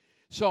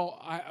So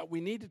we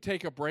need to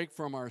take a break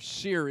from our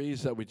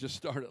series that we just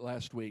started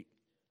last week.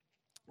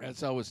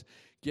 As I was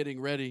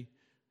getting ready,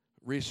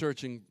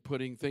 researching,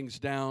 putting things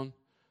down,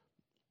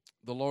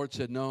 the Lord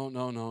said, no,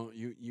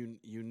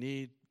 you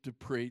need to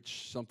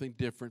preach something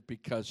different,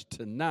 because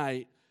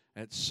tonight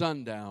at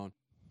sundown,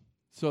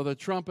 so the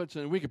trumpets,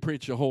 and we could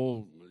preach a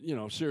whole,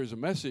 series of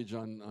message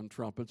on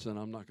trumpets, and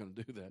I'm not going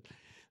to do that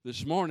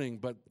this morning,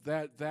 but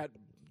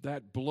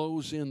that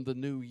blows in the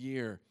new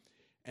year.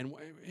 And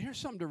here's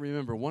something to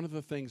remember. One of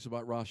the things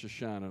about Rosh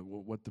Hashanah,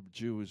 what the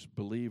Jews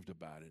believed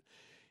about it,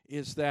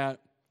 is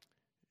that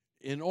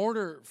in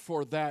order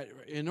for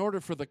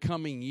the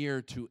coming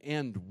year to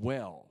end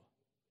well,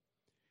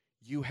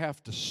 you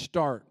have to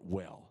start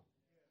well.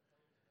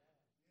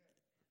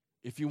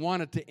 If you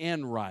want it to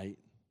end right,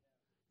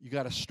 you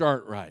got to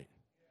start right.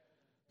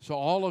 So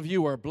all of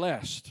you are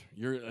blessed.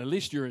 At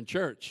least you're in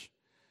church.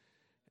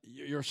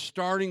 You're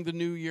starting the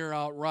new year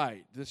out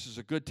right. This is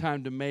a good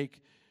time to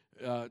make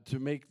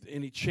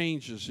any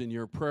changes in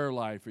your prayer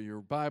life or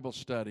your Bible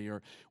study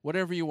or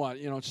whatever you want.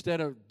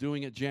 Instead of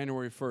doing it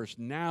January 1st,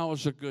 now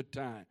is a good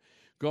time.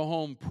 Go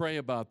home, pray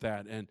about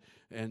that,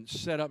 and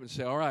set up and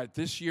say, all right,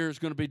 this year is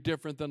going to be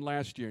different than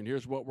last year, and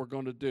here's what we're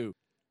going to do.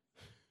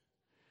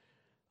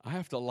 I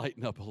have to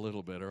lighten up a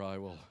little bit, or I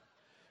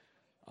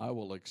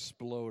will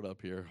explode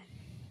up here.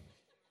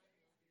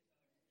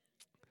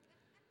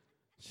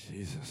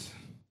 Jesus.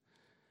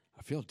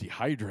 I feel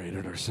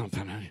dehydrated or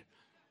something.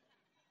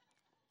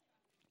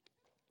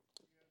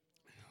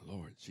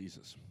 Lord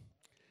Jesus.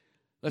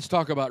 Let's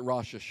talk about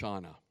Rosh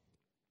Hashanah,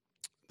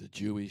 the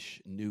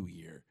Jewish New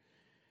Year.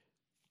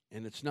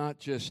 And it's not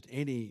just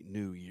any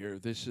new year.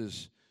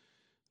 This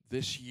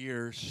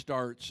year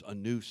starts a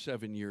new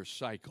 7-year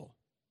cycle.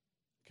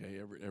 Okay,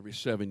 every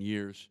 7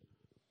 years,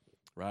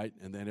 right?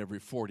 And then every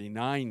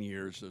 49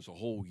 years, there's a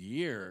whole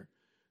year,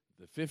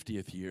 the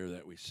 50th year,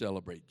 that we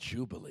celebrate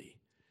Jubilee.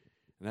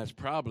 And that's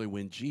probably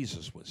when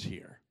Jesus was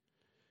here.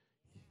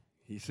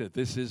 He said,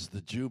 this is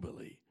the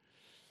Jubilee.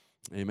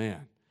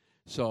 Amen.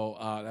 So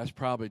that's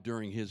probably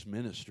during his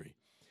ministry.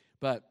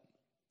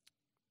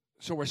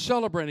 So we're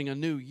celebrating a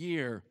new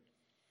year.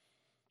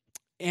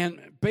 And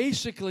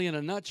basically, in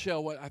a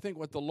nutshell,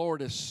 what the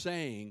Lord is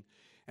saying,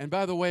 and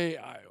by the way,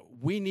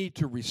 we need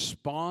to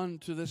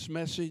respond to this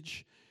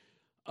message.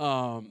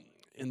 In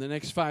the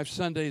next 5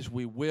 Sundays,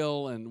 we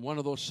will. And one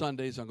of those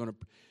Sundays, I'm going to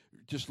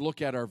just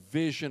look at our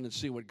vision and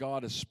see what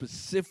God is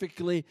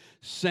specifically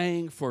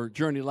saying for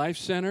Journey Life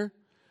Center.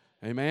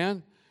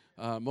 Amen.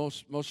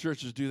 Most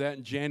churches do that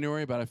in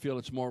January, but I feel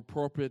it's more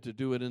appropriate to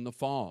do it in the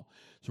fall.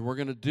 So we're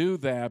going to do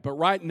that. But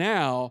right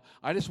now,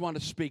 I just want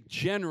to speak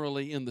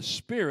generally in the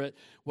Spirit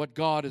what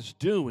God is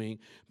doing.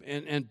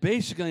 And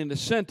basically in the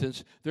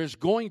sentence, there's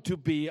going to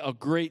be a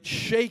great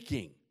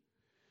shaking.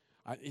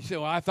 You say,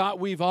 well, I thought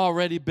we've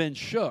already been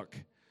shook.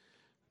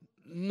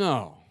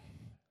 No,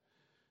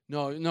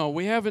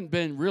 we haven't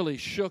been really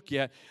shook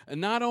yet. And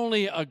not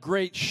only a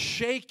great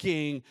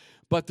shaking,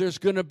 but there's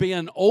going to be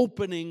an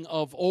opening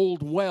of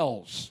old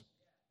wells,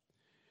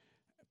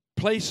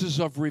 places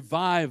of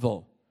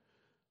revival.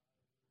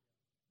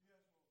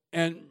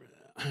 And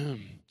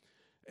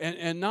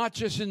not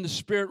just in the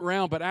spirit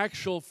realm, but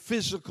actual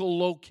physical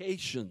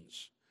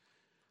locations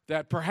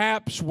that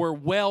perhaps were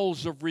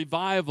wells of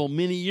revival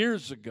many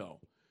years ago,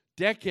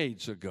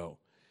 decades ago.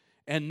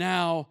 And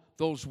now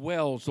those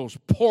wells, those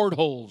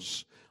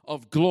portholes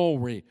of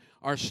glory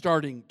are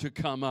starting to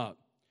come up.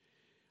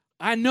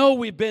 I know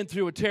we've been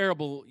through a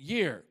terrible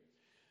year,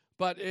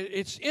 but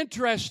it's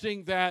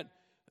interesting that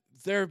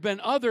there have been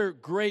other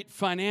great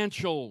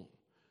financial,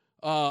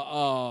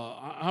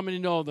 how many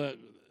know that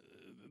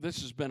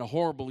this has been a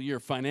horrible year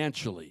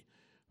financially,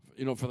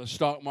 for the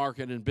stock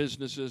market and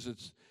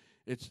businesses.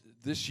 It's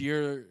this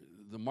year,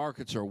 the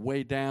markets are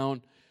way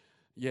down.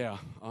 Yeah,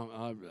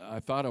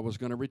 I thought I was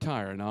going to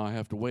retire. Now I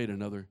have to wait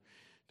another.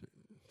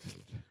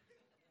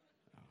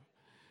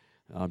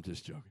 I'm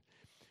just joking.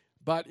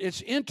 But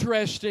it's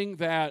interesting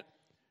that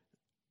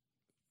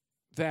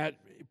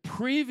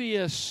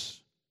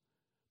previous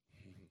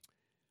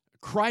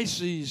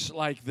crises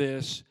like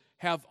this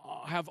have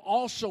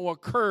also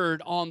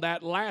occurred on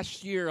that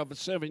last year of a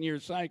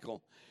 7-year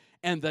cycle.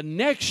 And the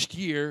next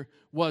year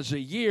was a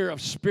year of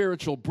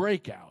spiritual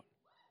breakout.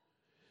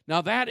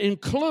 Now that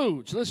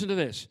includes, listen to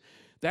this,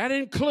 that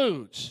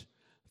includes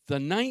the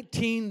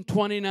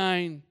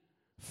 1929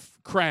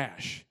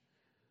 crash.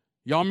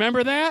 Y'all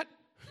remember that?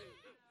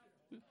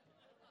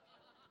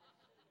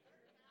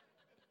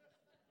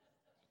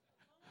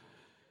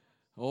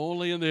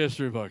 Only in the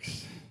history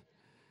books.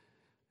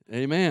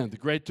 Amen. The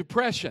Great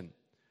Depression.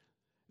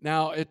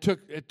 Now, it took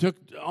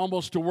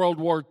almost to World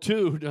War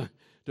II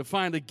to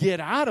finally get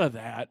out of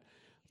that,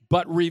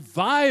 but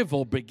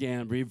revival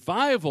began.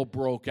 Revival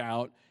broke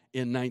out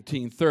in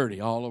 1930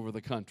 all over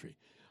the country.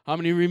 How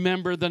many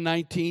remember the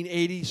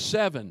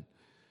 1987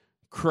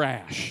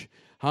 crash?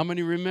 How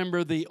many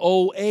remember the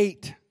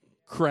 2008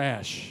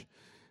 crash?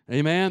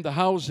 Amen. The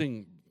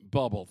housing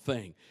bubble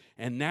thing.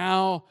 And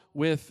now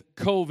with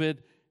COVID,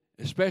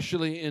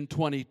 especially in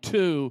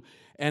 22,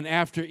 And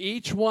after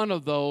each one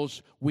of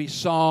those, we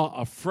saw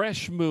a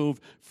fresh move,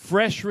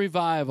 fresh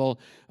revival.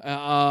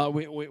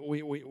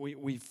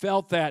 We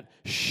felt that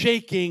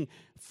shaking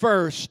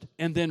first,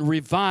 and then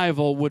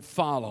revival would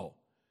follow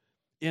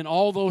in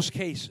all those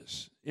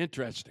cases.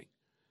 Interesting.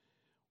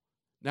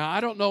 Now,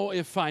 I don't know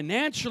if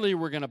financially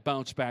we're going to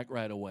bounce back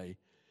right away,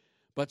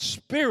 but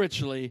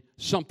spiritually,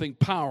 something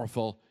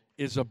powerful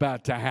is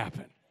about to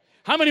happen.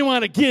 How many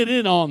want to get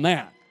in on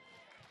that?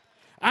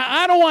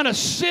 I don't want to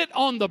sit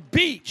on the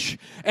beach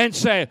and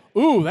say,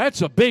 ooh,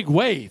 that's a big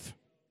wave.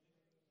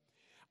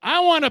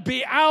 I want to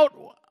be out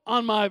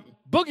on my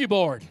boogie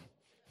board.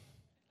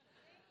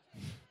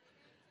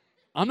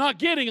 I'm not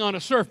getting on a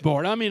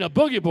surfboard. I mean a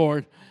boogie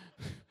board.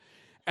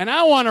 And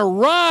I want to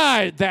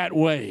ride that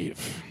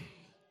wave.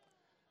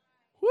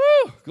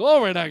 Woo!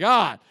 Glory to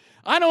God.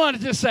 I don't want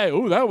to just say,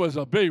 ooh, that was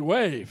a big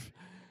wave.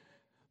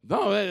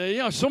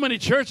 No, so many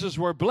churches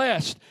were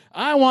blessed.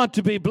 I want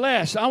to be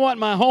blessed. I want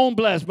my home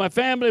blessed, my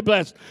family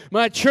blessed,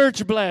 my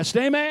church blessed.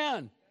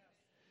 Amen.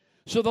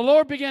 So the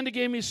Lord began to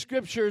give me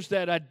scriptures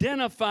that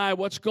identify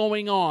what's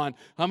going on.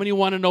 How many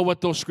want to know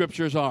what those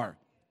scriptures are?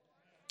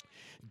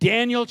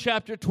 Daniel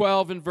chapter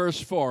 12 and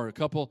verse 4. A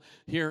couple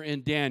here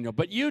in Daniel.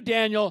 But you,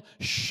 Daniel,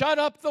 shut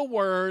up the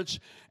words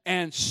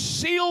and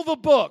seal the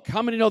book.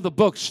 How many know the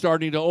book's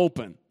starting to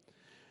open?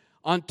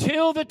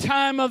 Until the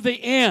time of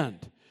the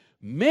end.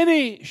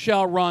 Many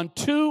shall run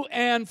to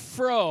and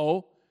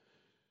fro.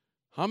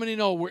 How many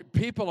know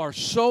people are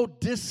so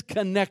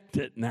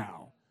disconnected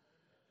now?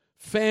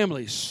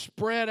 Families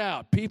spread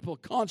out, people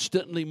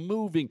constantly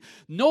moving.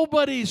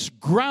 Nobody's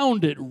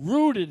grounded,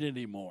 rooted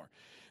anymore.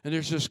 And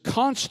there's this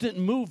constant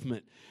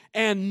movement.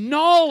 And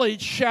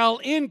knowledge shall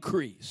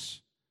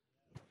increase.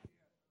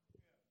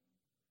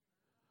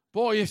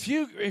 Boy, if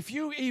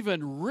you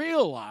even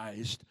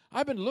realized,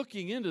 I've been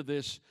looking into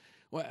this,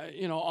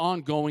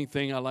 ongoing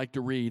thing I like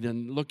to read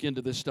and look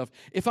into this stuff.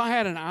 If I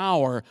had an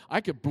hour, I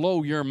could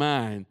blow your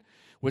mind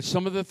with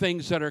some of the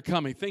things that are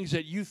coming, things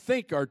that you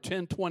think are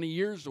 10, 20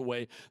 years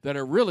away that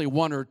are really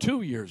 1 or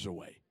 2 years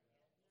away.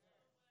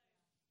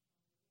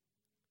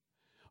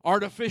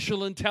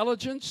 Artificial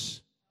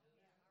intelligence,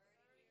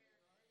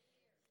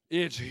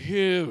 it's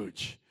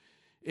huge.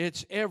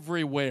 It's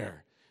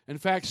everywhere. In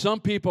fact,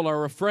 some people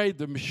are afraid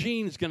the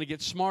machine is going to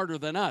get smarter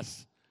than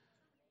us.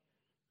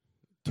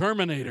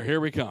 Terminator, here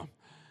we come.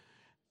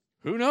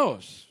 Who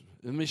knows?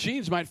 The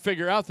machines might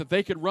figure out that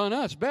they could run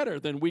us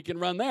better than we can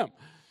run them.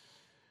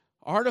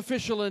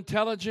 Artificial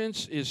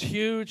intelligence is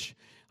huge.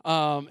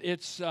 I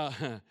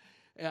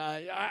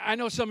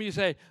know some of you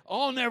say,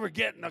 I'll never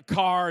get in a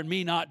car and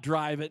me not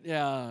drive it.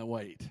 Yeah,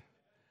 wait.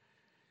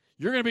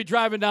 You're going to be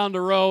driving down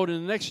the road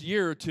in the next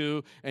year or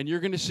two, and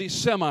you're going to see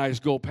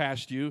semis go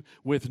past you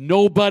with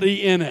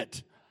nobody in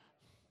it.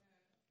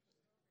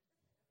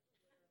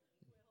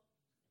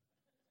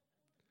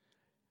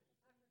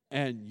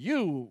 And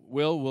you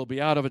will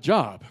be out of a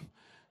job.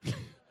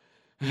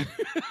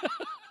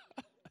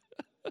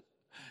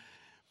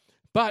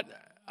 But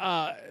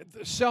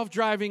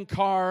self-driving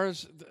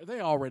cars, they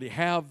already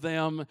have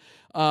them.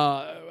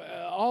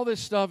 All this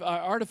stuff,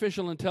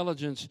 artificial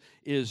intelligence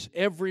is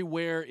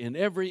everywhere in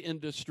every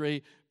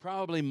industry,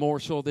 probably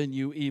more so than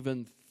you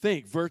even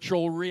think.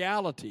 Virtual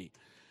reality.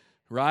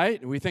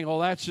 Right? We think,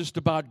 that's just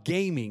about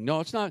gaming. No,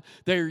 it's not.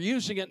 They're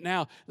using it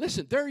now.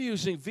 Listen, they're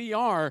using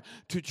VR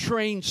to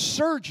train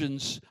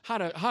surgeons how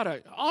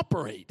to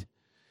operate.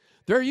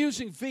 They're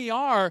using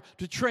VR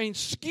to train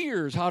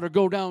skiers how to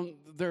go down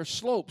their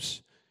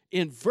slopes.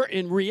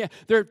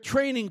 They're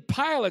training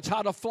pilots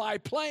how to fly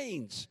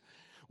planes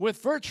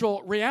with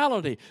virtual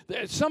reality.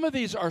 Some of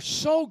these are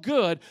so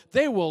good,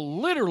 they will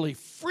literally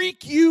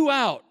freak you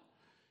out.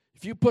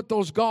 If you put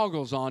those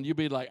goggles on, you'll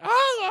be like,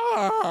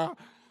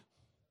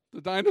 the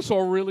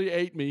dinosaur really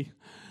ate me.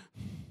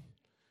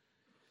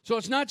 So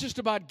it's not just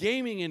about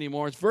gaming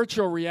anymore. It's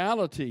virtual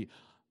reality.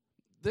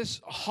 This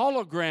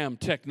hologram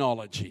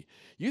technology.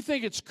 You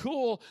think it's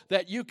cool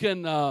that you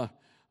can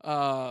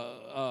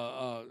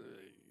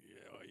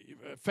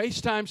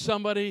FaceTime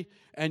somebody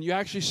and you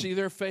actually see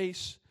their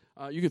face?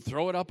 You can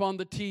throw it up on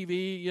the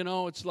TV.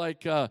 It's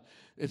like the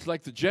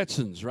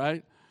Jetsons,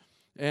 right?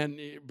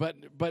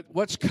 But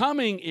what's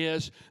coming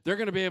is they're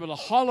going to be able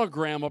to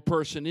hologram a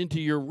person into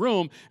your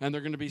room, and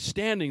they're going to be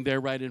standing there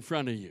right in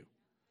front of you.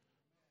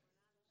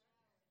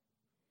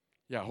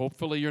 Yeah,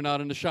 hopefully you're not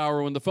in the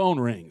shower when the phone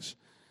rings.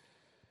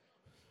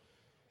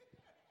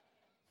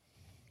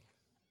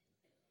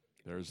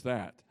 There's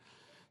that.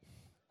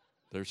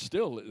 There's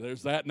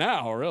that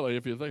now, really,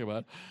 if you think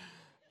about it.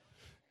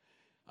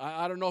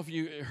 I don't know if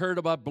you heard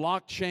about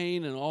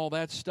blockchain and all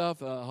that stuff,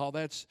 how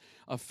that's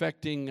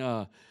affecting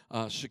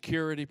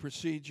security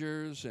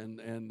procedures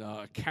and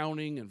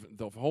accounting and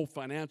the whole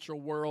financial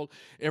world.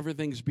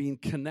 Everything's being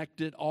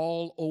connected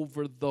all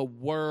over the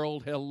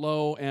world.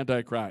 Hello,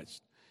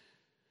 Antichrist.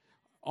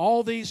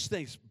 All these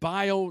things,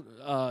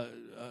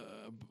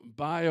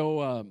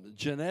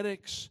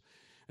 biogenetics,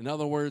 in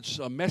other words,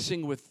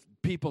 messing with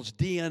people's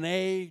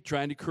DNA,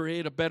 trying to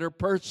create a better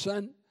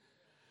person.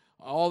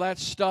 all that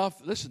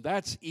stuff. Listen,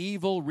 that's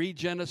evil. Read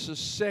Genesis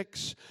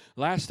 6.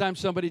 Last time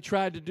somebody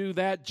tried to do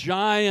that,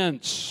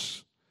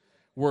 giants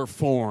were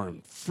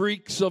formed,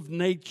 freaks of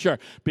nature,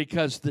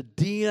 because the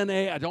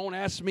DNA, don't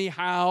ask me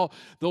how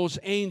those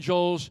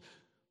angels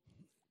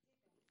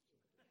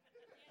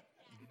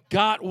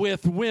got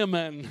with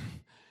women.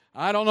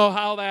 I don't know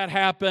how that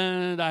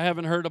happened. I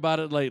haven't heard about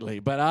it lately,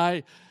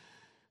 but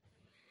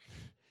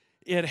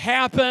it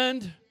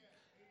happened,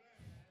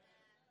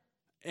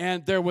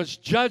 and there was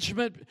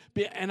judgment,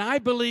 and I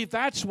believe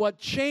that's what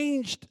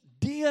changed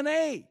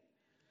DNA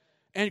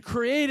and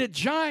created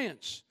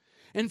giants.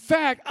 In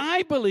fact,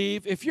 I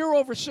believe if you're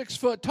over 6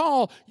 foot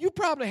tall, you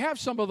probably have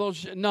some of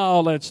those. No,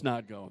 let's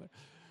not go there.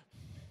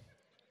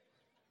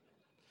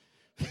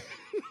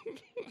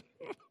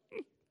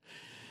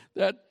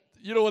 That,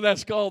 you know what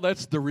that's called?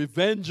 That's the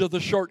revenge of the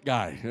short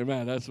guy.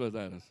 Amen. That's what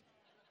that is.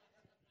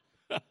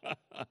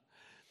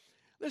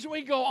 Listen,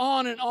 we go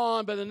on and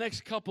on, but the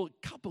next couple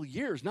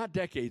years, not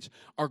decades,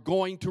 are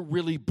going to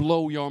really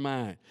blow your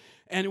mind.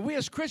 And we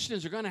as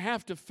Christians are going to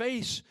have to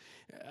face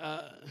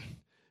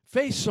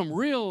some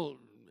real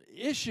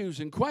issues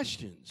and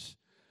questions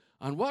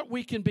on what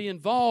we can be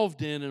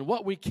involved in and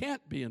what we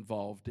can't be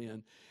involved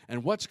in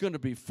and what's going to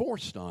be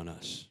forced on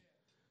us.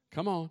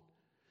 Come on.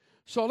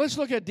 So let's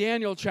look at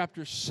Daniel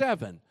chapter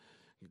 7.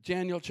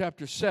 Daniel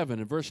chapter 7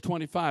 and verse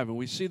 25, and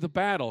we see the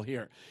battle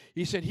here.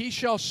 He said,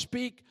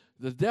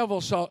 the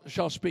devil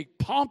shall speak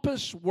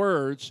pompous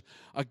words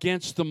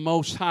against the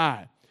Most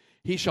High.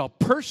 He shall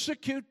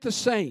persecute the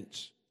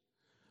saints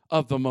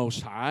of the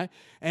Most High,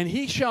 and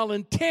he shall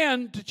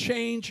intend to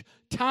change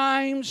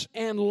times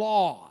and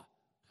law.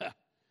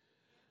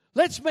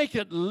 Let's make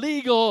it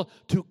legal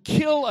to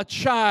kill a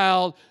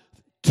child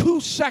 2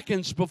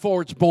 seconds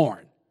before it's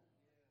born.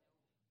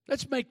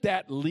 Let's make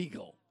that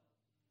legal.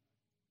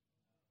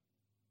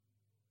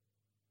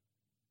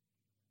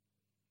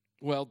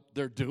 Well,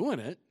 they're doing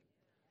it,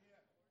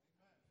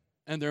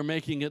 and they're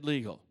making it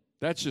legal.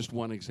 That's just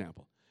one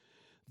example.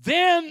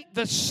 Then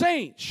the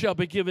saints shall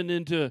be given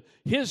into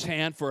his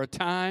hand for a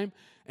time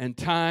and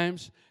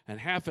times, and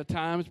half a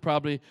time is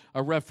probably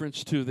a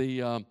reference to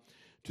the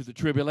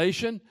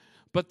tribulation.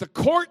 But the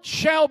court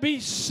shall be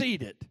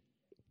seated.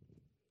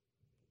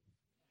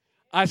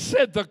 I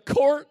said the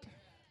court.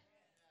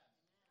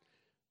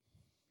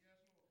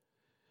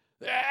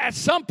 At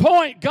some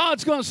point,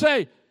 God's going to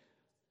say,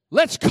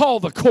 let's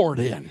call the court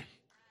in.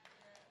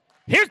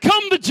 Here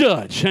come the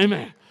judge.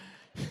 Amen.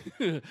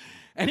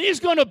 And he's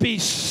going to be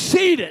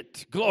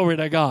seated. Glory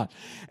to God.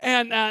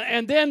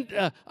 And then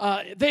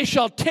they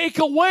shall take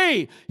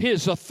away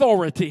his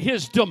authority,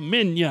 his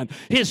dominion,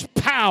 his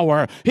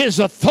power, his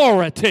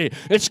authority.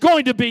 It's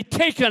going to be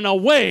taken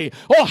away.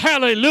 Oh,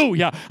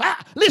 hallelujah.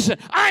 Listen,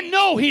 I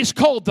know he's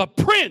called the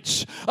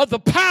prince of the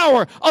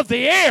power of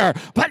the air,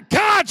 but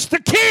God's the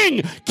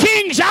king.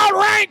 Kings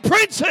outrank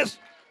princes.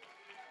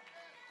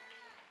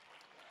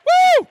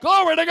 Woo!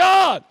 Glory to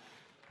God.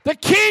 The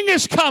king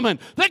is coming.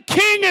 The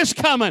king is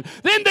coming.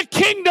 Then the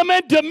kingdom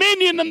and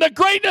dominion and the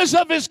greatness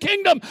of his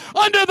kingdom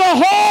under the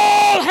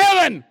whole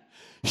heaven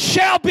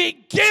shall be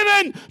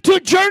given to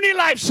Journey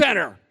Life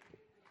Center.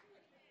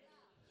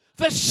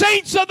 The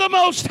saints of the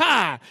Most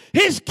High.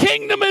 His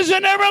kingdom is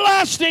an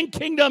everlasting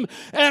kingdom,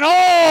 and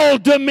all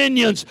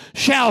dominions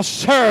shall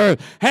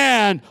serve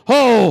and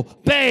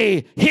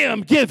obey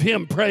him. Give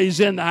him praise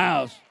in the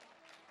house.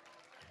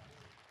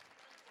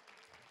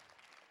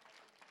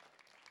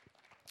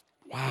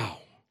 Wow.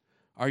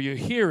 Are you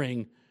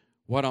hearing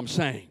what I'm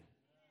saying?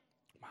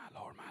 My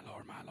Lord, my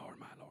Lord, my Lord,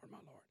 my Lord, my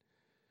Lord.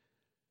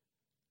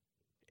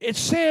 It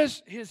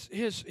says his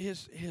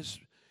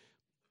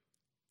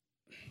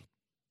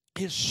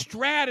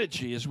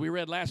strategy, as we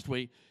read last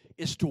week,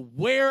 is to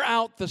wear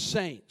out the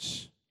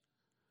saints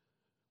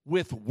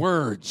with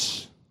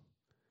words.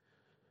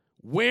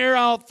 Wear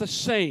out the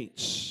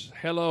saints.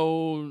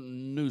 Hello,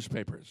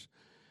 newspapers.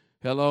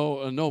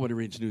 Hello, nobody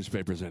reads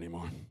newspapers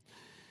anymore.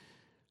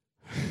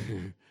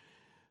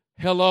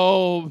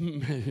 Hello,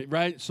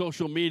 right?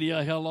 Social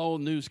media, hello,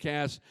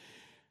 newscasts.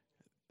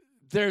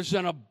 There's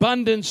an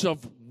abundance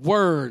of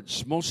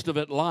words, most of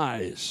it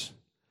lies.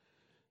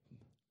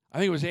 I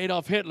think it was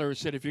Adolf Hitler who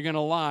said, if you're going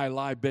to lie,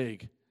 lie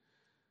big.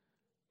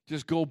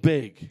 Just go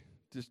big.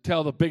 Just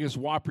tell the biggest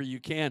whopper you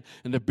can,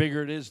 and the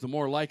bigger it is, the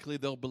more likely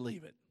they'll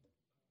believe it.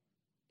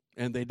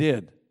 And they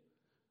did.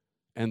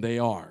 And they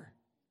are.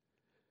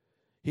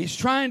 He's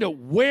trying to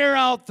wear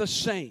out the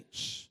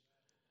saints.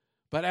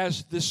 But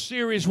as this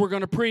series we're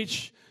going to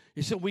preach,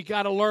 he said we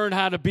got to learn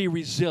how to be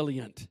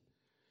resilient.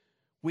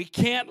 We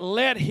can't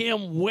let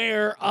him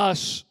wear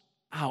us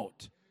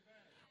out.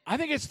 I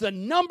think it's the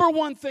number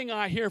one thing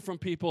I hear from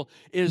people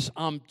is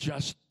I'm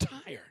just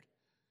tired.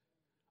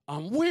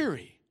 I'm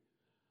weary.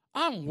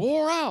 I'm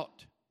wore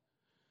out.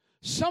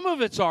 Some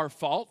of it's our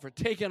fault for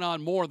taking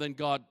on more than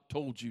God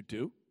told you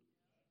to.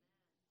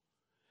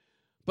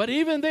 But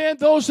even then,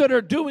 those that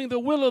are doing the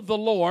will of the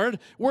Lord,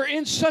 we're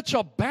in such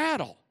a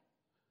battle.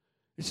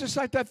 It's just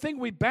like that thing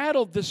we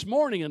battled this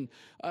morning, and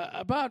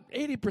about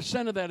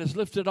 80% of that is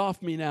lifted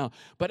off me now.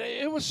 But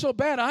it was so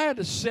bad, I had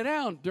to sit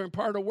down during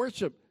part of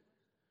worship.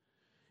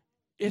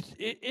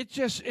 It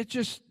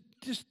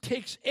just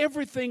takes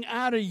everything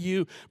out of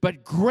you,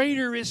 but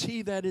greater is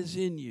He that is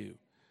in you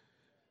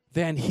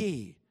than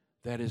he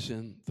that is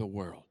in the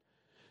world.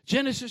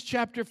 Genesis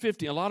chapter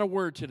 15, a lot of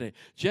word today.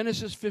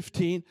 Genesis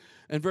 15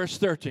 and verse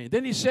 13.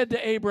 Then he said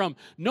to Abram,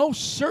 know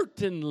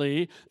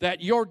certainly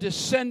that your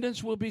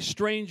descendants will be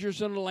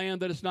strangers in a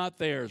land that is not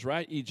theirs,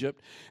 right?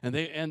 Egypt.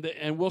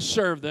 And will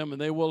serve them,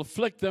 and they will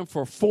afflict them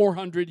for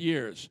 400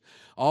 years.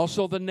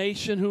 Also the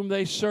nation whom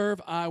they serve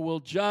I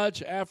will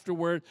judge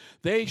afterward.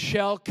 They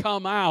shall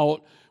come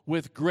out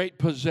with great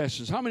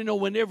possessions. How many know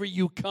whenever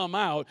you come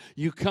out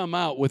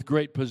with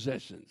great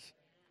possessions?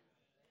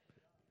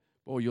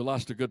 Oh, you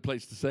lost a good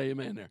place to say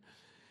amen there.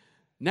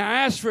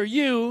 Now, as for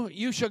you,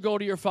 you shall go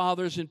to your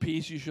fathers in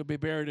peace. You shall be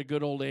buried at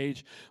good old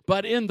age.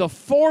 But in the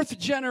fourth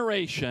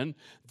generation,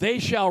 they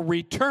shall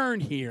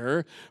return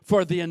here,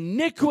 for the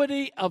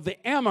iniquity of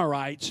the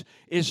Amorites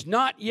is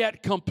not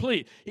yet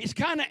complete. He's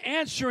kind of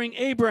answering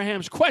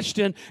Abraham's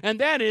question, and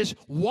that is,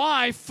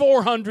 why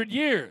 400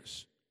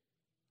 years?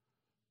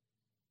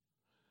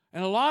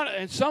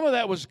 And some of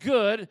that was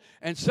good,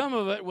 and some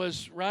of it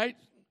was, right?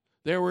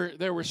 There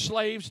were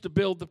slaves to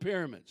build the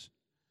pyramids.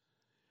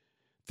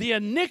 The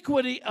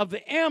iniquity of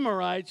the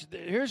Amorites,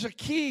 here's a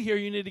key here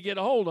you need to get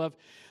a hold of,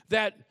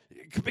 that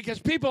because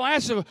people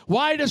ask them,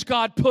 why does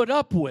God put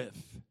up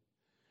with?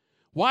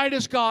 Why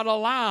does God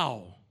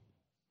allow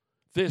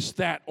this,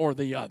 that, or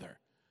the other?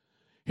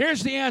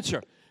 Here's the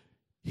answer.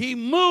 He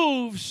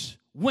moves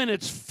when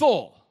it's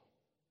full.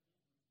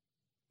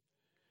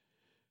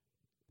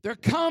 There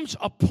comes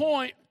a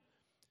point,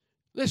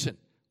 listen,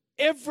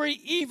 every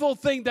evil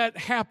thing that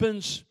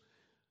happens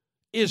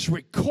is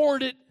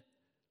recorded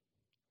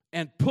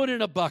and put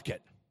in a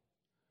bucket.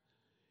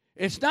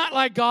 It's not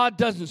like God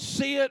doesn't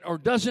see it or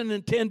doesn't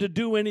intend to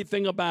do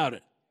anything about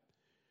it.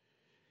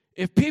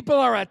 If people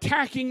are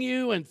attacking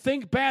you and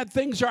think bad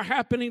things are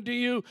happening to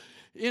you,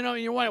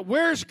 you wonder,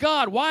 where's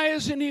God? Why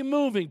isn't He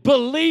moving?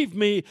 Believe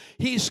me,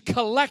 He's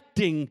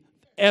collecting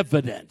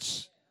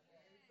evidence.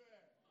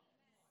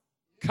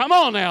 Come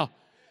on now.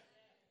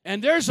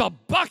 And there's a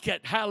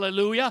bucket,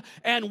 hallelujah.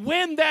 And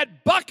when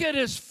that bucket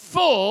is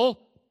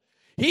full,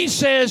 He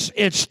says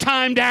it's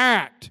time to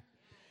act.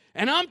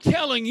 And I'm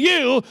telling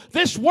you,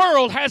 this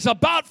world has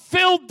about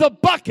filled the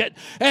bucket,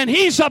 and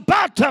He's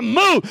about to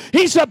move.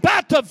 He's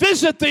about to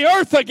visit the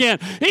earth again.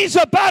 He's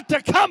about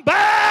to come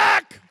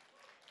back.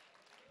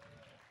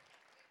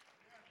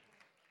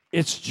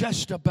 It's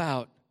just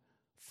about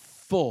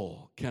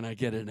full. Can I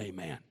get an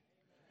amen?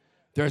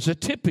 There's a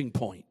tipping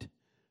point.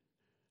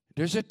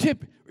 There's a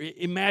tip.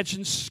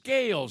 Imagine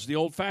scales, the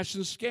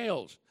old-fashioned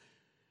scales.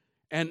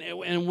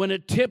 And when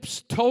it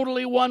tips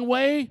totally one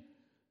way,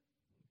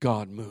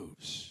 God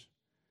moves.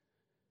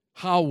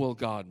 How will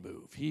God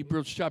move?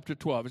 Hebrews chapter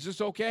 12. Is this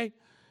okay?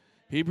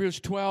 Hebrews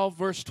 12,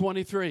 verse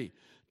 23.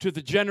 To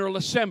the general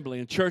assembly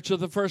and church of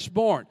the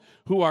firstborn,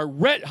 who are,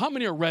 how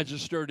many are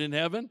registered in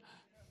heaven?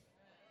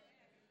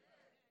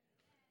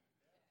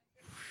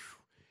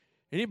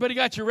 Anybody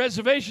got your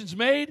reservations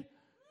made?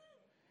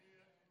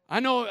 I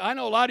know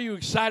a lot of you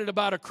excited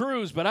about a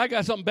cruise, but I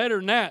got something better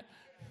than that.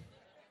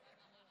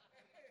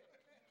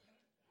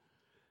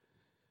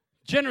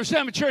 General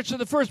Assembly Church of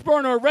the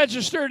firstborn are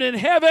registered in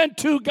heaven,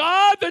 to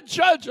God, the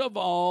judge of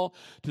all,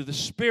 to the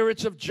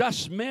spirits of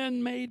just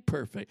men made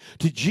perfect,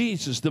 to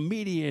Jesus, the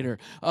mediator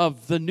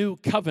of the new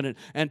covenant,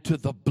 and to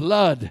the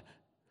blood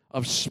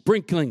of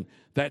sprinkling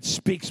that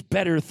speaks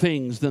better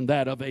things than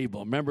that of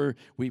Abel. Remember,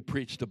 we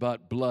preached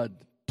about blood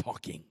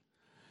talking.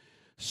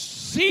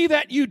 See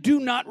that you do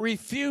not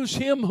refuse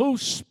Him who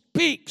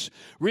speaks.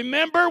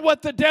 Remember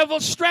what the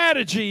devil's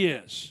strategy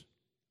is.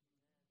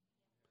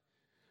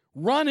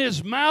 Run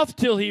his mouth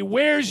till he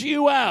wears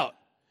you out.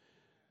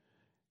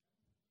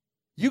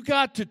 You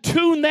got to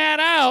tune that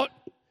out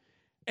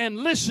and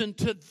listen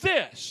to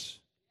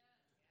this.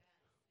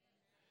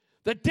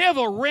 The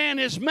devil ran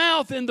his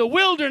mouth in the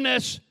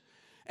wilderness,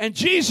 and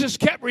Jesus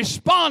kept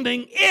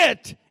responding,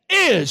 "It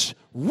is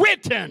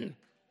written."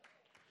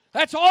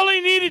 That's all He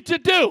needed to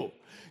do.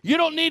 You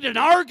don't need an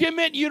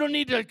argument. You don't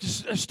need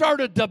to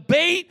start a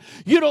debate.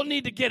 You don't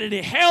need to get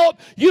any help.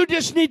 You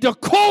just need to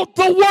quote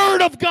the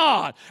Word of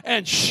God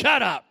and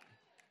shut up.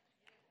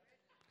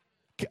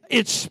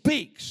 It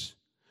speaks.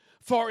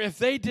 For if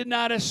they did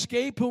not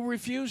escape who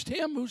refused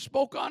Him who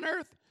spoke on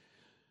earth,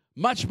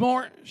 much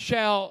more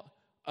shall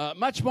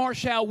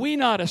we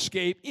not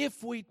escape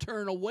if we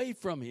turn away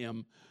from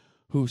Him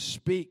who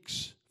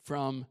speaks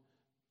from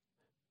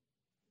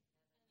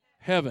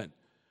heaven,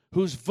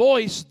 whose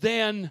voice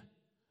then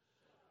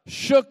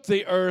shook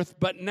the earth,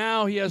 but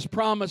now He has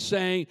promised,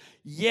 saying,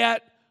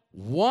 yet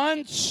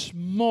once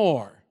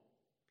more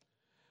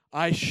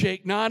I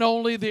shake not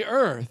only the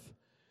earth,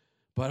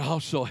 but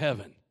also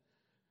heaven.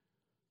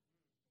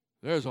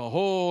 There's a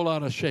whole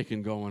lot of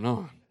shaking going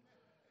on.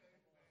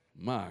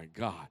 My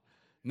God.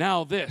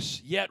 Now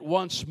this, yet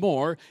once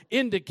more,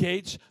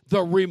 indicates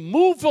the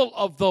removal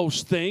of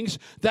those things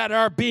that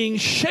are being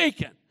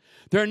shaken.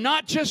 They're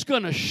not just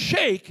going to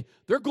shake,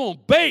 they're going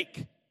to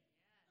bake.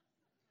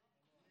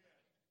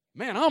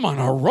 Man, I'm on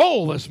a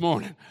roll this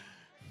morning.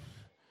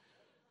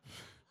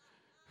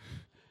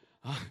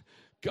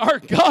 Our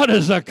God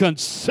is a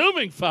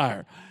consuming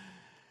fire.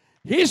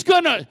 He's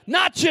going to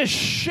not just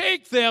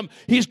shake them,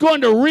 He's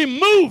going to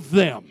remove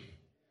them.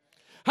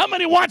 How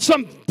many want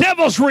some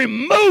devils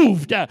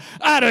removed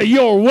out of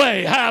your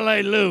way?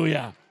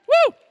 Hallelujah.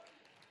 Woo!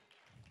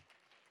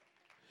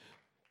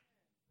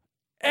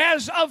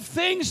 As of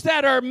things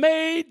that are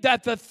made,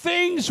 that the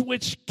things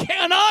which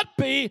cannot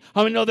be,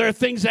 I mean, no, there are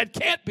things that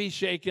can't be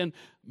shaken,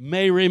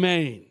 may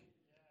remain.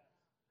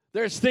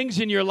 There's things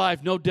in your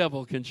life no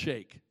devil can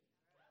shake.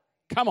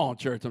 Come on,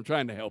 church, I'm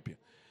trying to help you.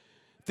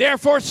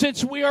 Therefore,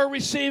 since we are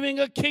receiving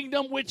a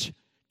kingdom which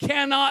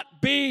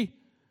cannot be,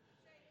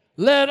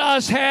 let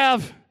us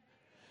have,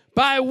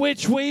 by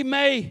which we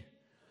may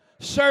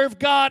serve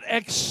God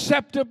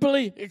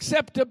acceptably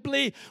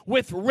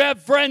with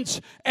reverence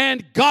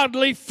and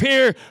godly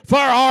fear, for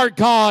our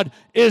God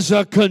is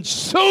a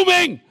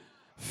consuming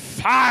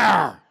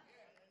fire.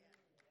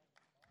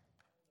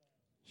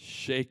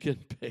 Shake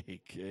and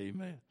bake,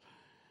 amen.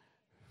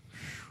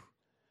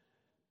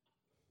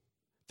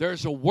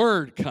 There's a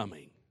word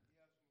coming.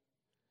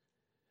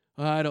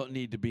 I don't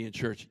need to be in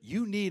church.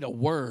 You need a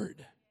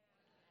word.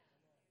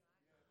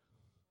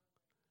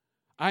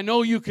 I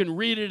know you can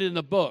read it in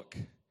the book,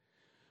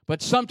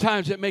 but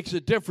sometimes it makes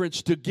a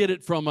difference to get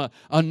it from an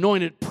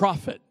anointed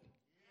prophet.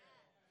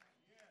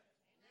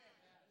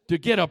 To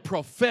get a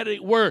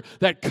prophetic word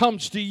that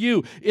comes to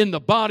you in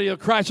the body of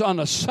Christ on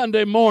a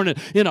Sunday morning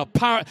in a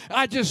power.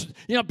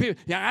 People,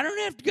 I don't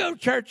have to go to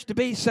church to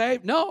be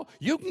saved. No,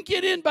 you can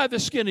get in by the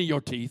skin of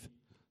your teeth.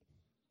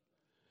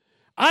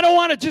 I don't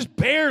want to just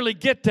barely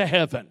get to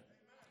heaven.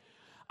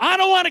 I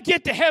don't want to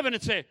get to heaven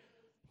and say,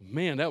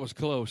 man, that was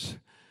close.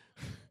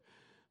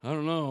 I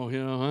don't know,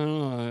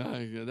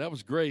 that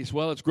was grace.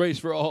 Well, it's grace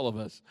for all of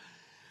us.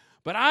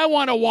 But I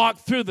want to walk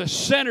through the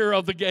center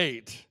of the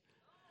gate.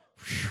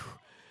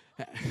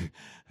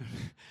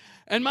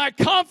 And my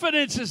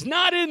confidence is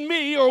not in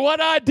me or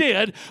what I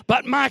did,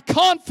 but my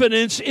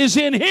confidence is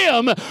in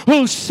Him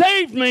who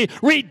saved me,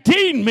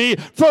 redeemed me,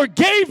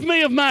 forgave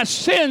me of my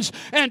sins,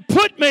 and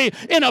put me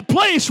in a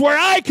place where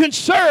I can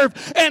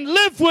serve and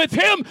live with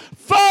Him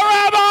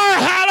forever.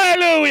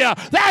 Hallelujah.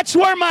 That's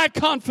where my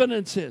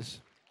confidence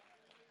is.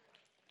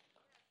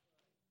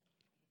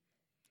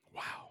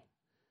 Wow.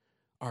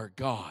 Our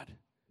God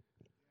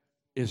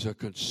is a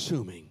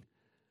consuming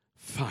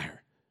fire.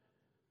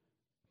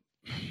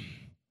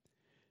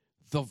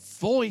 The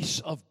voice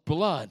of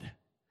blood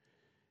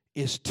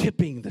is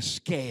tipping the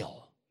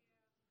scale.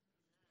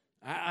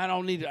 I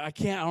don't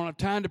have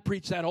time to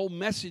preach that whole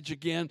message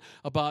again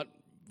about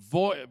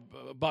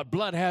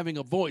blood having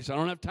a voice. I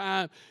don't have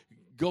time.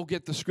 Go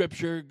get the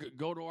scripture.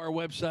 Go to our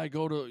website.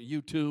 Go to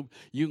YouTube.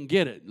 You can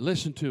get it.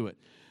 Listen to it.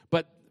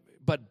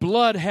 But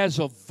blood has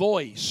a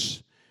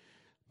voice.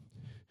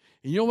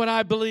 And you know what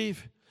I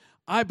believe?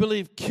 I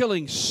believe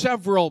killing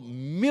several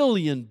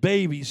million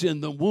babies in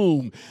the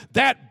womb,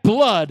 that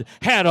blood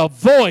had a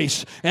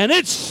voice, and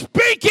it's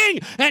speaking,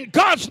 and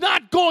God's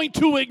not going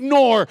to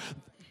ignore.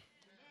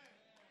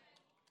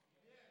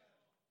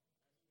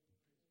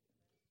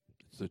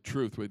 It's the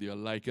truth, whether you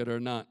like it or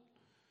not.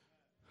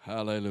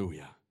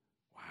 Hallelujah.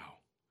 Wow.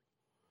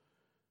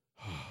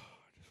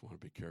 I just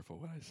want to be careful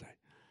what I say.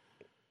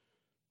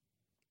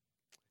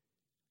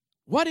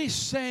 What he's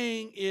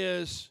saying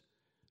is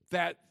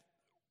that,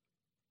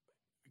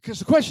 because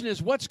the question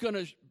is, what's going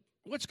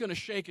to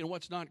shake and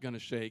what's not going to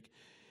shake?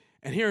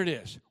 And here it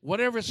is.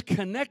 Whatever's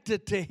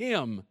connected to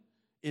Him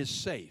is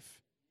safe.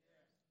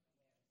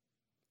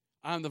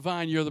 I'm the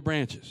vine, you're the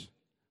branches.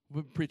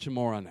 We'll be preaching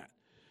more on that.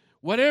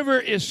 Whatever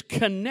is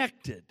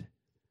connected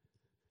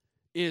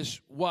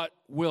is what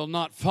will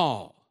not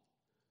fall.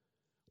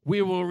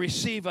 We will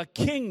receive a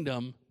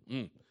kingdom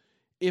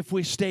if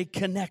we stay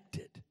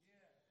connected.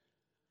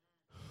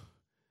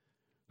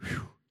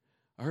 Whew.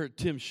 I heard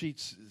Tim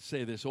Sheets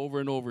say this over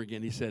and over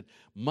again. He said,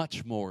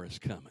 much more is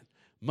coming.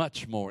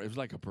 Much more. It was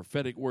like a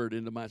prophetic word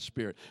into my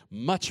spirit.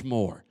 Much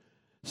more.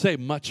 Say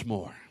much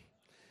more.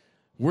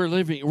 We're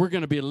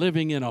going to be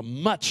living in a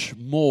much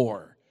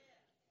more.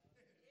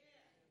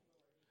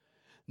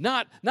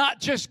 Not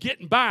just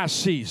getting by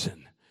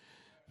season.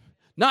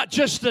 Not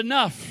just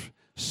enough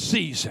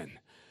season.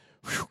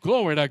 Whew,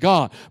 glory to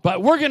God.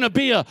 But we're going to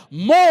be a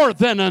more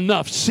than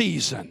enough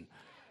season.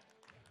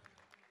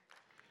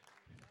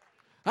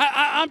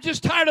 I'm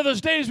just tired of those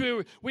days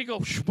we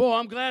go, boy,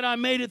 I'm glad I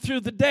made it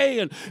through the day.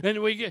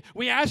 And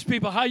we ask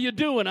people, how you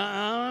doing?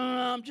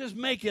 I'm just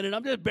making it.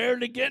 I'm just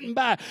barely getting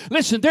by.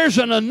 Listen, there's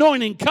an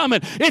anointing coming.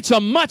 It's a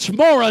much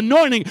more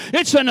anointing.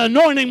 It's an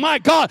anointing, my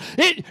God.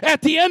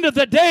 At the end of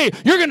the day,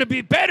 you're going to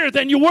be better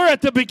than you were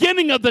at the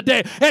beginning of the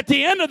day. At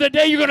the end of the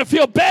day, you're going to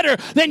feel better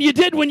than you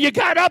did when you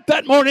got up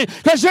that morning,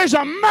 because there's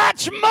a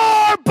much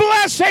more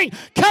blessing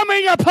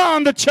coming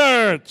upon the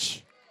church.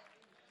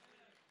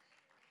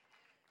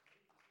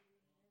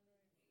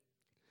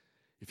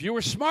 If you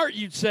were smart,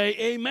 you'd say,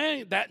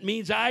 amen. That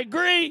means I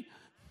agree.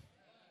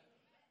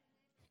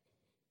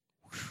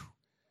 Whew.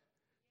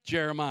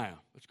 Jeremiah.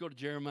 Let's go to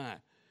Jeremiah.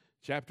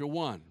 Chapter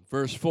 1,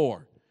 verse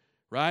 4.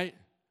 Right?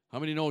 How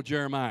many know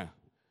Jeremiah?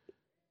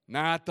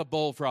 Not the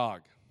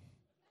bullfrog.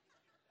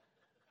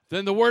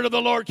 Then the word of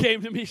the Lord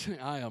came to me, saying,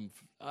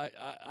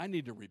 I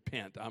need to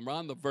repent. I'm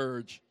on the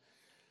verge.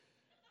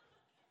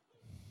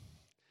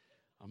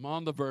 I'm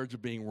on the verge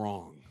of being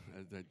wrong.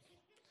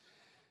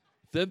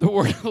 Then the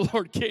word of the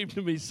Lord came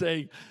to me,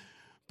 saying,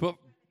 but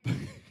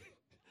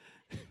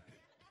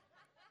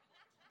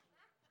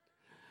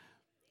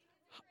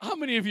how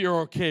many of you are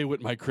okay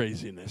with my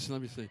craziness?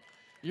 Let me see.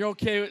 You're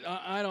okay with,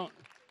 I don't.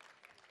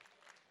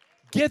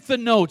 Get the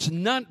notes.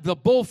 The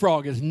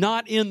bullfrog is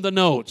not in the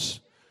notes.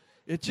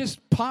 It just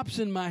pops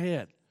in my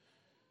head.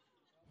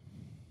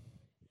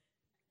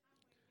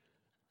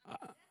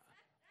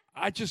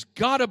 I just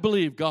got to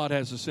believe God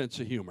has a sense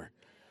of humor.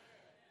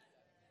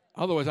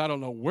 Otherwise, I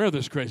don't know where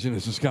this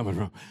craziness is coming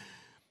from.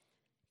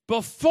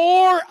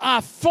 Before I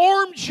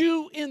formed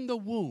you in the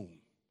womb,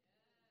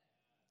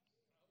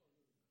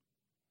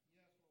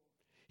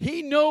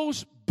 He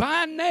knows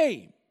by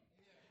name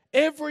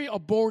every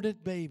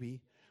aborted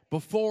baby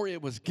before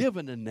it was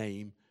given a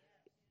name,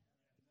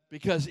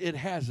 because it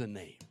has a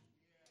name.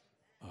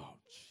 Oh,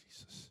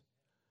 Jesus.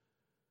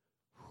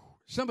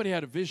 Somebody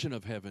had a vision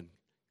of heaven.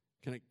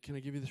 Can I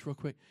give you this real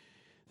quick?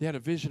 They had a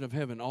vision of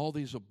heaven. All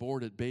these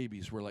aborted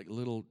babies were like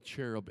little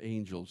cherub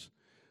angels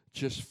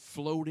just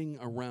floating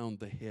around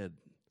the head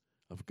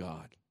of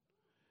God.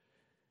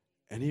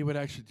 And He would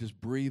actually just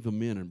breathe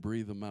them in and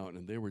breathe them out.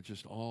 And they were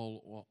just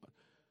all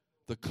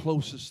the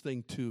closest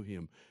thing to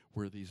Him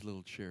were these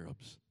little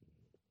cherubs.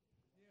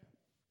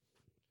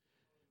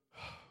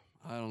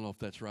 I don't know if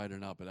that's right or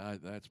not, but I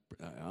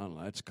don't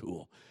know, that's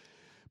cool.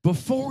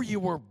 Before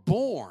you were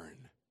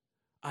born,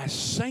 I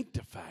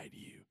sanctified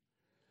you,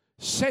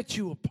 set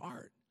you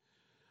apart.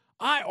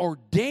 I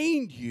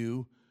ordained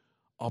you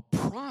a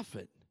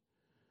prophet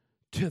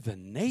to the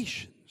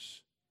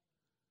nations.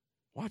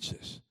 Watch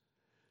this.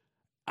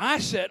 I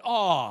said,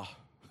 oh,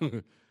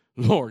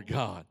 Lord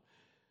God,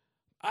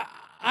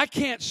 I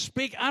can't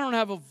speak. I don't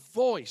have a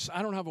voice.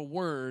 I don't have a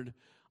word.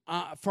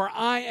 For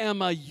I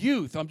am a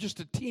youth. I'm just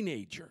a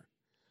teenager.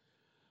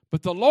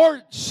 But the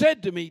Lord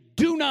said to me,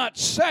 do not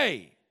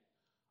say,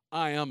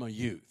 I am a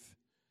youth.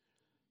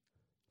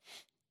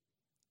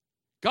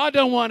 God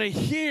don't want to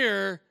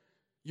hear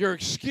your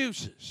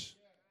excuses.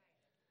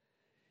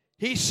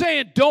 He's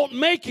saying, don't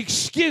make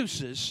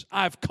excuses.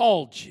 I've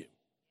called you.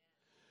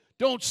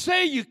 Don't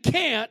say you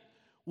can't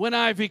when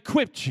I've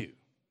equipped you.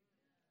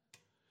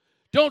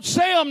 Don't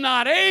say I'm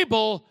not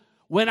able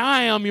when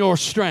I am your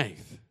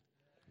strength.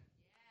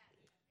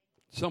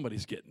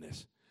 Somebody's getting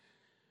this.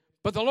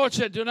 But the Lord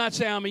said, do not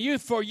say I'm a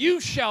youth, for you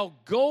shall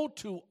go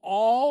to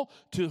all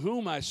to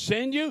whom I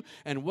send you,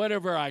 and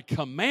whatever I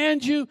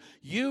command you,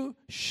 you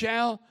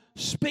shall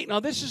speak.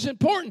 Now, this is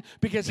important,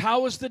 because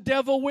how is the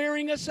devil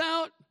wearing us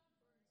out?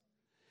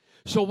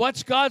 So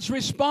what's God's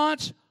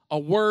response? A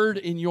word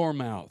in your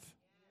mouth.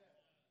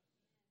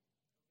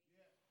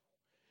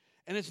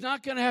 And it's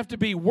not going to have to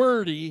be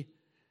wordy.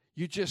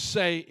 You just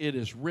say it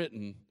is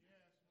written,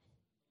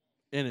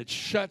 and it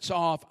shuts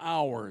off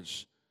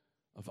hours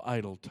of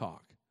idle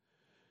talk.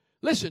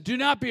 Listen, do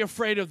not be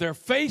afraid of their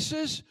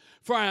faces,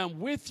 for I am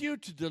with you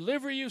to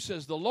deliver you,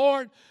 says the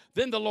Lord.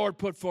 Then the Lord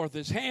put forth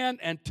His hand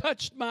and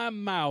touched my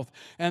mouth.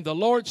 And the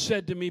Lord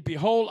said to me,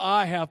 behold,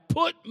 I have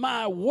put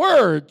my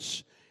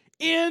words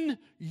in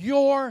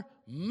your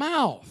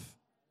mouth.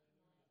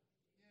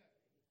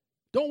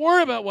 Don't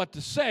worry about what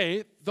to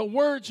say. The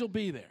words will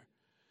be there.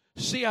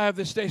 See, I have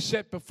this day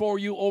set before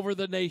you over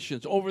the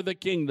nations, over the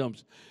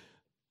kingdoms.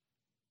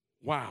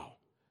 Wow.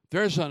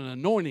 There's an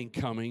anointing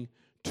coming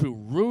to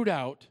root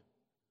out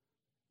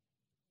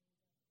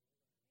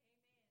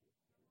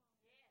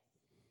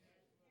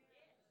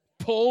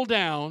pull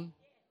down.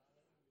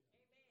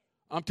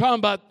 I'm talking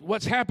about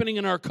what's happening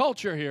in our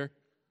culture here.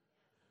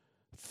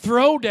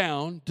 Throw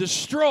down,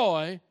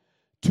 destroy,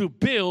 to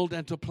build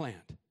and to plant.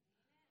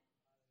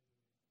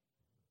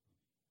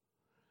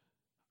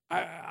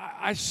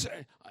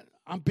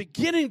 I'm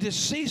beginning to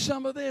see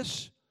some of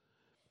this.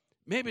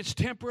 Maybe it's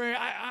temporary.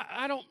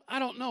 I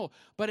don't know.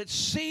 But it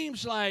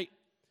seems like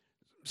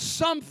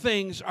some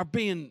things are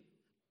being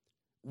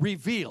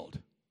revealed.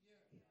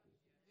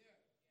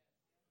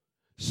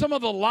 Some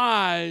of the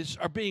lies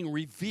are being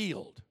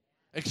revealed,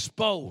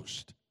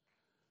 exposed.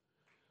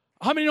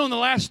 How many know in the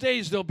last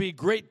days there'll be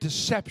great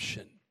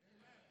deception?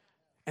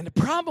 And the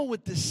problem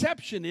with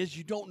deception is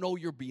you don't know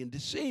you're being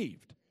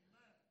deceived.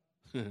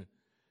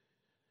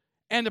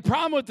 And the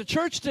problem with the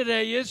church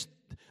today is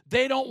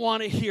they don't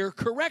want to hear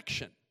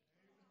correction.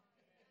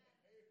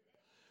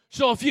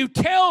 So if you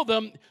tell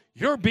them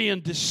you're being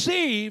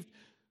deceived,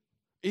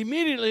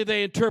 immediately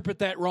they interpret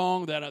that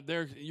wrong, that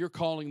you're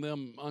calling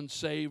them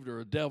unsaved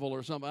or a devil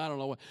or something. I don't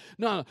know what.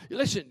 No,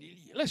 listen,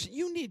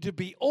 you need to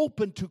be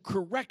open to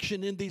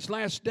correction in these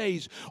last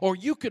days, or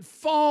you could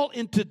fall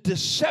into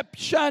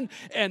deception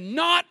and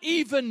not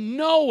even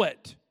know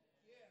it.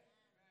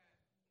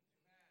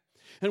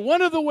 And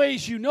one of the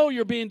ways you know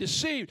you're being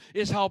deceived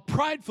is how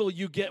prideful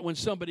you get when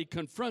somebody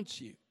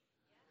confronts you.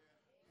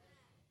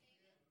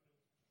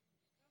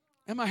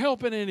 Am I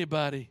helping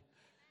anybody?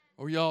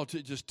 Or y'all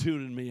just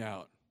tuning me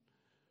out?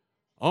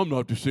 I'm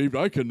not deceived.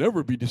 I can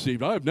never be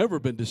deceived. I've never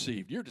been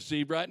deceived. You're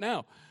deceived right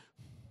now.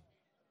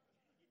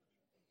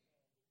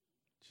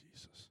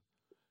 Jesus.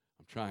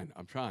 I'm trying.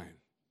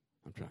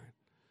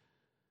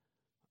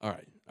 All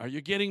right. Are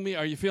you getting me?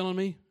 Are you feeling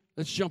me?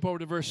 Let's jump over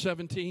to verse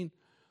 17.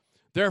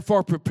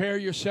 Therefore, prepare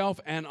yourself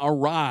and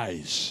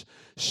arise.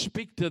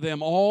 Speak to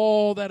them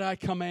all that I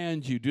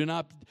command you. Do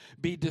not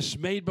be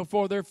dismayed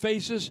before their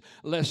faces,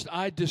 lest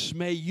I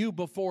dismay you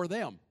before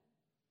them.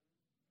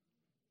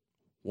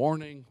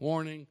 Warning,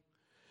 warning.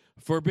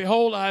 For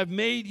behold, I have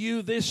made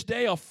you this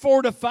day a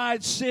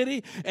fortified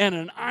city and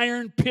an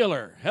iron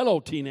pillar.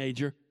 Hello,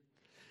 teenager.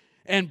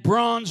 And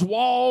bronze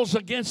walls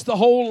against the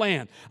whole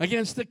land,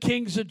 against the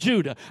kings of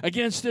Judah,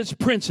 against its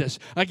princes,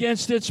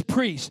 against its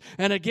priests,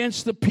 and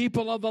against the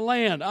people of the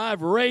land.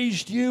 I've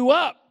raised you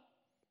up.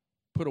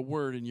 Put a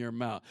word in your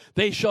mouth.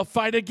 They shall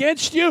fight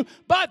against you,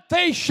 but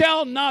they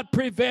shall not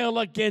prevail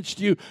against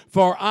you,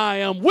 for I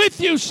am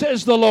with you,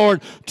 says the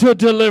Lord, to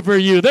deliver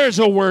you. There's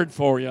a word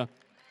for you.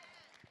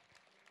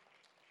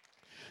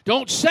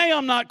 Don't say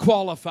I'm not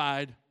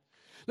qualified.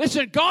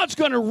 Listen, God's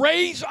going to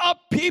raise up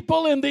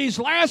people in these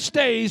last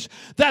days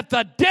that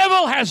the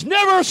devil has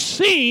never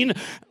seen,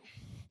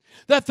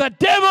 that the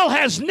devil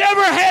has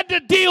never had to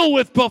deal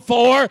with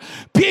before.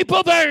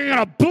 People that are going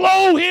to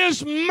blow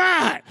his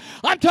mind.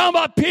 I'm talking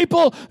about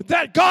people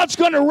that God's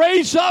going to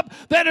raise up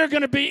that are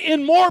going to be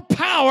in more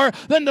power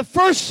than the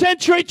first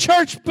century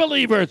church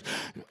believers.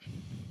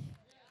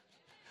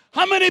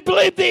 How many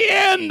believe the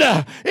end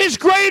is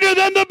greater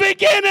than the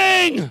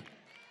beginning?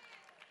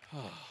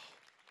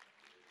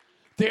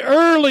 The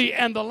early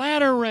and the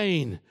latter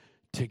rain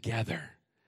together.